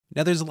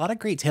Now, there's a lot of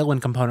great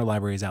Tailwind component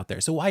libraries out there,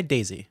 so why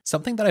Daisy?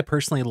 Something that I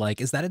personally like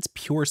is that it's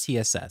pure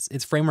CSS.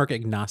 It's framework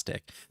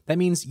agnostic. That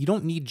means you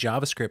don't need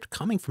JavaScript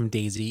coming from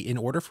Daisy in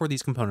order for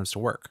these components to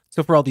work.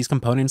 So for all these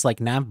components like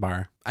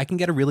navbar, I can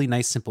get a really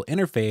nice simple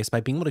interface by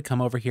being able to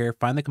come over here,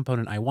 find the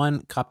component I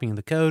want, copying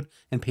the code,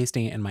 and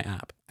pasting it in my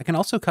app. I can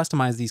also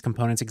customize these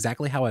components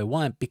exactly how I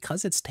want.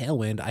 Because it's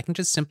Tailwind, I can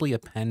just simply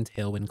append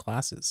Tailwind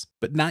classes.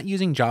 But not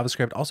using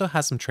JavaScript also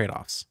has some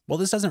trade-offs. Well,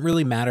 this doesn't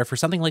really matter for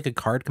something like a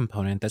card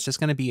component that's just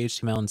going to be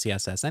HTML and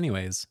CSS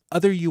anyways.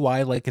 Other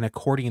UI like an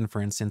accordion,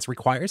 for instance,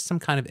 requires some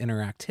kind of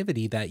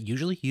interactivity that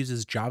usually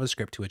uses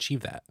JavaScript to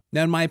achieve that.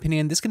 Now, in my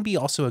opinion, this can be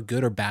also a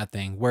good or bad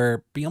thing,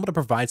 where being able to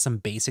provide some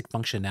basic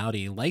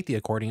functionality like the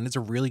accordion is a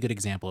really good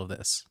example of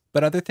this.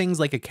 But other things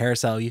like a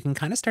carousel, you can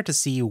kind of start to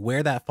see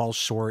where that falls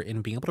short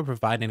in being able to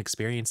provide an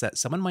experience that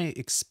someone might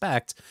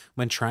expect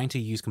when trying to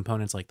use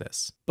components like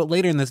this. But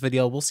later in this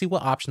video, we'll see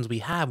what options we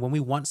have when we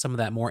want some of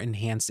that more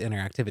enhanced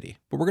interactivity.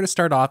 But we're going to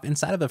start off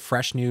inside of a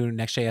fresh new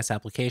Next.js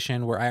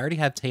application where I already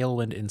have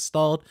Tailwind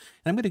installed,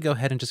 and I'm going to go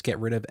ahead and just get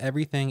rid of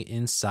everything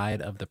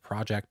inside of the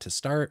project to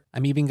start.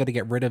 I'm even going to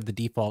get rid of the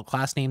default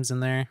class names in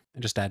there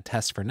and just add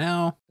test for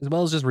now, as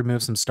well as just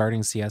remove some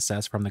starting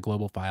CSS from the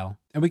global file.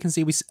 And we can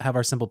see we have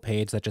our simple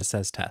page that just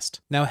says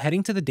test. Now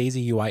heading to the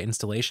daisyUI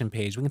installation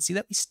page, we can see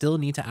that we still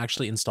need to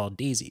actually install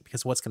Daisy,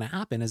 because what's going to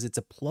happen is it's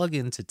a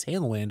plugin to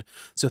Tailwind.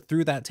 So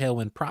through that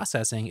Tailwind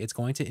processing, it's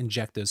going to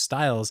inject those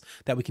styles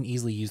that we can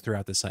easily use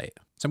throughout the site.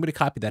 So I'm going to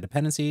copy that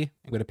dependency,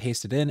 I'm going to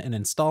paste it in and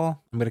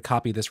install. I'm going to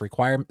copy this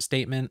require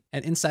statement,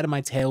 and inside of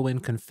my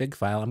Tailwind config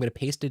file, I'm going to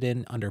paste it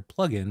in under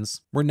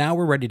plugins, where now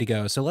we're ready to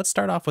go. So let's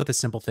start off with a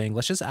simple thing.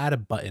 Let's just add a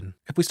button.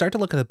 If we start to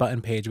look at the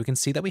button page, we can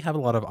see that we have a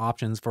lot of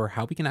options for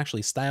how we can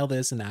actually style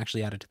this and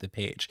actually add it to the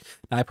page.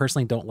 Now, I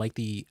personally don't like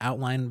the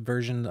outline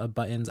version of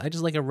buttons. I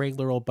just like a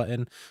regular old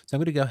button. So I'm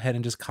going to go ahead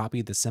and just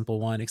copy the simple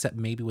one, except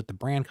maybe with the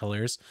brand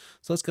colors.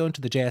 So let's go into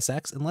the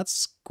JSX and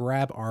let's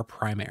grab our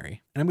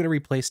primary. And I'm going to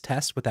replace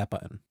test with that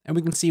button. And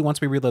we can see once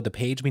we reload the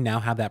page, we now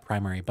have that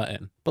primary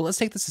button. But let's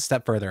take this a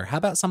step further. How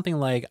about something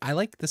like, I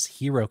like this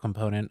hero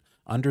component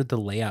under the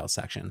layout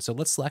section. So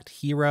let's select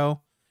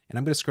hero. And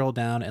I'm going to scroll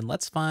down and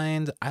let's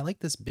find, I like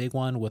this big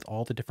one with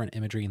all the different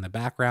imagery in the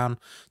background.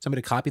 So I'm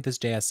going to copy this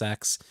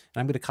JSX and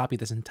I'm going to copy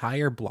this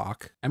entire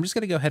block. I'm just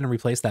going to go ahead and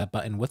replace that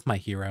button with my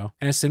hero.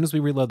 And as soon as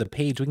we reload the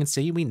page, we can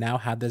see we now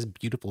have this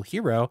beautiful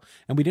hero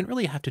and we didn't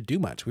really have to do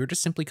much. We were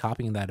just simply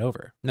copying that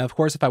over. Now, of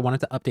course, if I wanted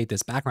to update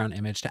this background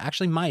image to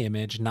actually my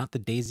image, not the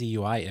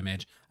daisyUI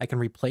image, I can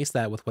replace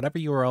that with whatever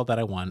URL that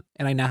I want.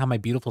 And I now have my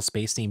beautiful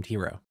space themed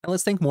hero. Now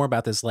let's think more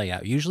about this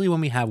layout. Usually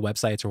when we have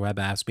websites or web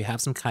apps, we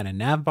have some kind of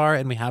navbar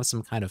and we have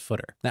some kind of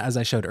footer. Now, as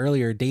I showed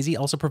earlier, Daisy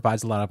also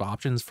provides a lot of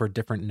options for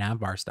different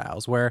navbar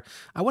styles where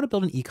I want to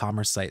build an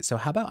e-commerce site. So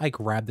how about I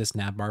grab this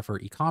navbar for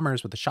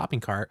e-commerce with a shopping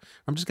cart?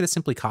 I'm just going to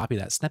simply copy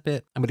that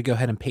snippet. I'm going to go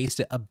ahead and paste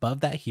it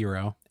above that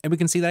hero. And we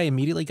can see that I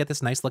immediately get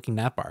this nice looking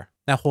navbar.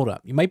 Now hold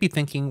up, you might be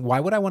thinking, why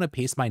would I want to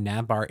paste my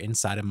navbar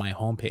inside of my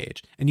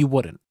homepage? And you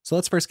wouldn't. So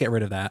let's first get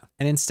rid of that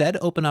and instead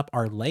open up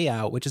our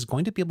layout, which is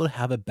going to be able to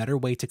have a better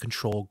way to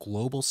control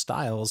global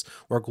styles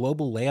or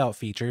global layout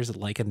features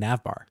like a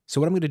navbar.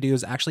 So what I'm going to do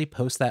is actually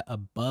post that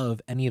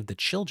above any of the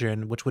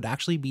children, which would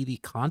actually be the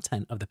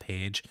content of the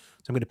page.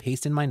 So I'm going to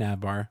paste in my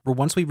navbar, where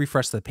once we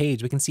refresh the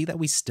page, we can see that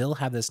we still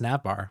have this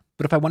navbar.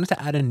 But if I wanted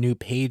to add a new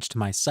page to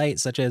my site,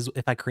 such as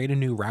if I create a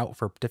new route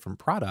for different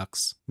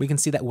products, we can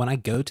see that when I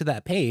go to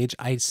that page,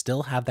 I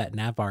still have that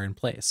navbar in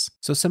place.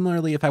 So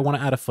similarly, if I want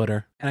to add a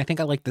footer, and I think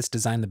I like this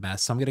design the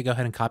best, so I'm going to go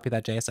ahead and copy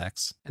that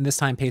JSX, and this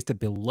time paste it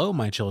below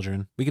my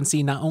children, we can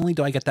see not only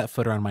do I get that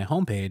footer on my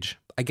homepage,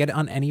 I get it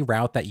on any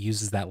route that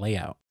uses that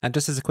layout. Now,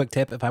 just as a quick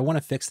tip, if I want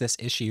to fix this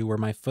issue where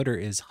my footer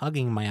is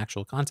hugging my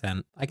actual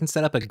content, I can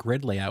set up a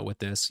grid layout with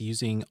this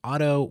using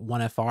auto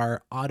 1FR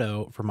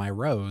auto for my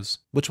rows,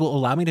 which will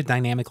allow me to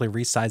dynamically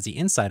resize the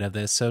inside of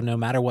this. So no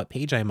matter what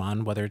page I'm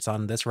on, whether it's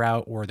on this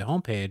route or the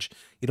home page,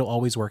 it'll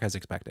always work as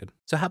expected.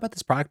 So how about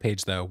this product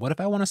page though? What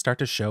if I want to start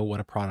to show what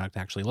a product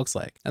actually looks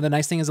like? And the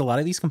nice thing is a lot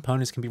of these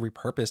components can be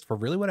repurposed for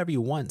really whatever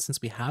you want,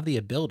 since we have the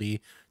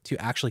ability to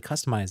actually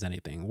customize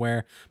anything,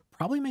 where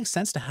probably makes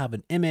sense to have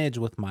an image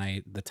with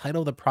the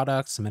title of the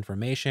product, some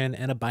information,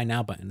 and a buy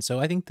now button. So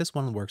I think this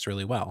one works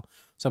really well.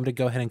 So I'm going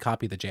to go ahead and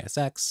copy the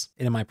JSX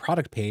and in my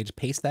product page,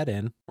 paste that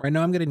in, where I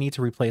know I'm going to need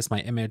to replace my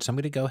image. So I'm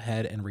going to go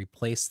ahead and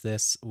replace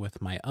this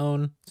with my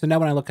own. So now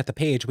when I look at the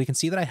page, we can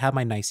see that I have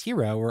my nice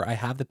hero where I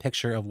have the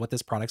picture of what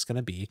this product's going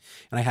to be,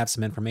 and I have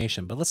some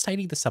information, but let's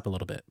tidy this up a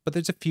little bit. But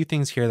there's a few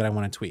things here that I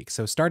want to tweak.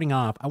 So starting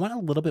off, I want a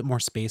little bit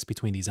more space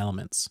between these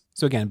elements.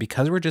 So again,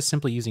 because we're just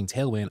simply using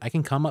Tailwind, I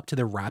can come up to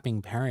the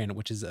wrapping parent,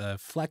 which is a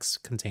flex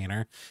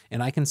container,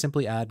 and I can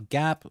simply add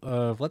gap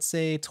of, let's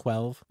say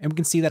 12, and we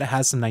can see that it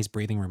has some nice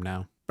breathing room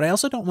now. but I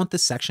also don't want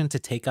this section to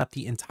take up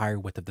the entire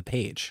width of the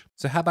page.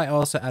 So how about I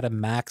also add a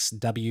max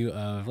W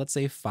of, let's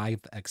say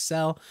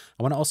 5XL.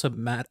 I want to also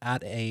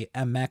add a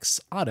MX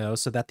auto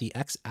so that the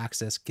X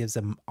axis gives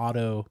them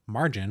auto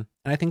margin.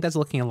 And I think that's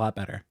looking a lot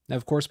better. Now,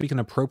 of course, we can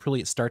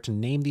appropriately start to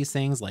name these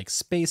things like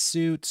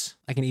spacesuit.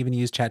 I can even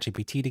use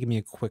ChatGPT to give me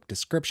a quick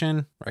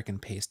description, where I can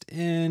paste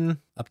in,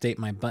 update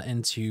my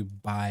button to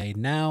buy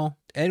now.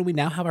 And we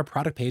now have our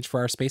product page for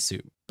our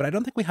spacesuit. But I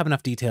don't think we have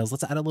enough details.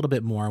 Let's add a little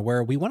bit more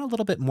where we want a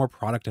little bit more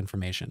product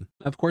information.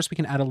 Of course, we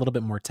can add a little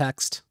bit more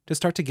text to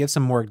start to give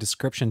some more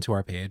description to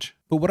our page.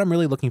 But what I'm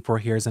really looking for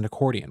here is an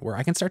accordion where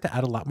I can start to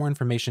add a lot more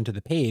information to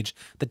the page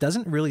that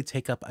doesn't really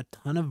take up a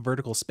ton of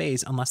vertical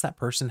space unless that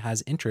person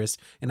has interest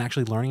in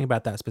actually learning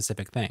about that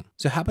specific thing.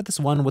 So how about this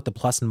one with the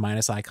plus and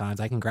minus icons?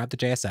 I can grab the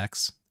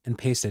JSX and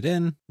paste it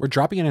in. We're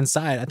dropping it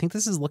inside. I think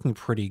this is looking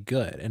pretty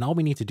good. And all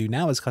we need to do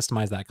now is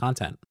customize that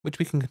content, which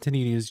we can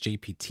continue to use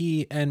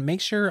GPT, and make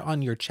sure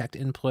on your checked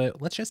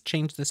input, let's just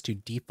change this to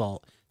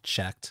default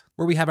checked,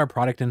 where we have our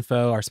product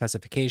info, our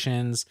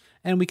specifications,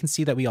 and we can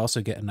see that we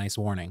also get a nice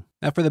warning.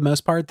 Now, for the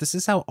most part, this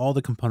is how all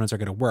the components are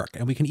going to work,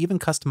 and we can even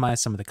customize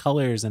some of the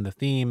colors and the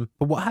theme.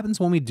 But what happens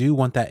when we do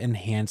want that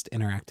enhanced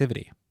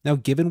interactivity? Now,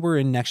 given we're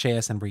in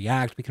Next.js and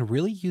React, we can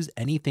really use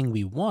anything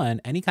we want,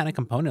 any kind of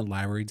component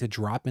library, to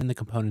drop in the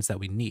components that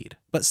we need.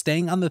 But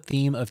staying on the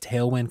theme of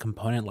Tailwind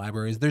component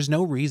libraries, there's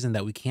no reason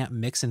that we can't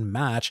mix and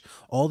match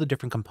all the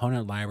different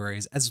component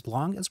libraries as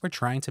long as we're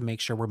trying to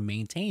make sure we're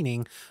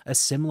maintaining a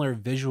similar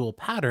visual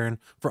pattern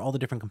for all the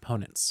different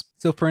components.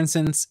 So for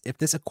instance, if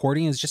this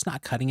accordion is just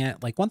not cutting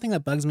it, like one thing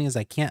that bugs me is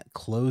I can't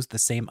close the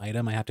same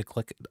item. I have to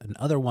click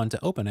another one to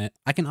open it.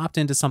 I can opt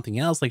into something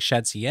else like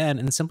shadcn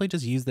and simply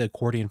just use the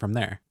accordion from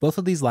there. Both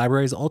of these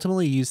libraries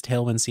ultimately use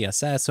Tailwind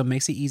CSS, so it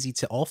makes it easy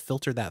to all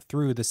filter that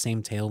through the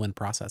same Tailwind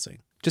processing.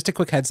 Just a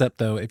quick heads up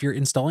though, if you're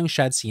installing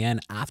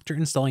shadcn after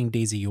installing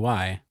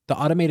daisyUI, the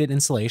automated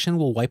installation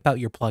will wipe out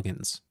your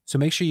plugins. So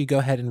make sure you go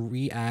ahead and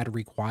re-add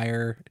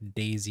require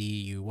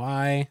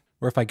daisyUI,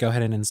 or if I go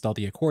ahead and install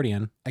the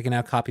accordion, I can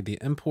now copy the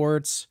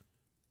imports,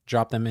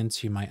 drop them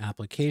into my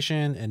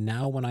application, and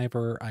now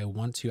whenever I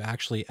want to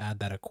actually add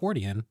that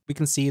accordion, we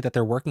can see that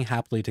they're working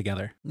happily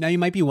together. Now you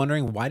might be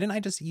wondering, why didn't I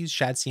just use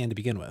shadcn to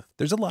begin with?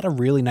 There's a lot of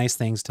really nice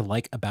things to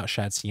like about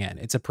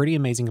shadcn. It's a pretty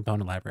amazing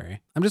component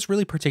library. I'm just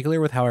really particular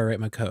with how I write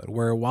my code,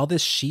 where while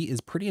this sheet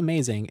is pretty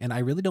amazing and I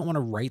really don't want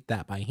to write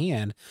that by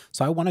hand,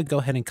 so I want to go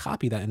ahead and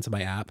copy that into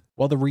my app.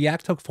 While the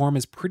React hook form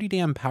is pretty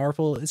damn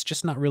powerful, it's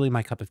just not really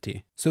my cup of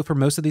tea. So for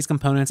most of these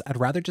components, I'd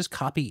rather just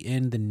copy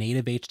in the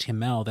native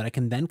HTML that I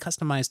can then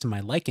customize to my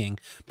liking,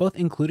 both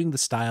including the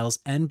styles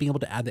and being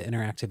able to add the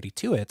interactivity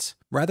to it,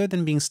 rather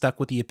than being stuck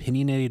with the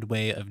opinionated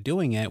way of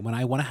doing it when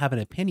I want to have an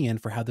opinion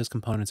for how those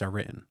components are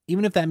written.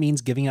 Even if that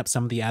means giving up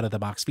some of the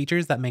out-of-the-box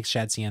features that makes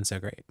shadcn so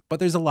great. But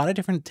there's a lot of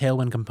different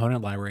Tailwind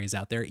component libraries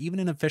out there, even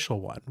an official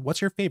one.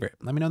 What's your favorite?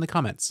 Let me know in the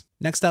comments.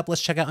 Next up,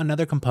 let's check out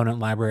another component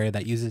library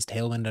that uses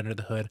Tailwind under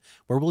the hood,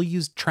 where we'll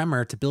use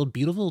Tremor to build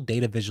beautiful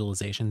data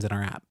visualizations in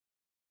our app.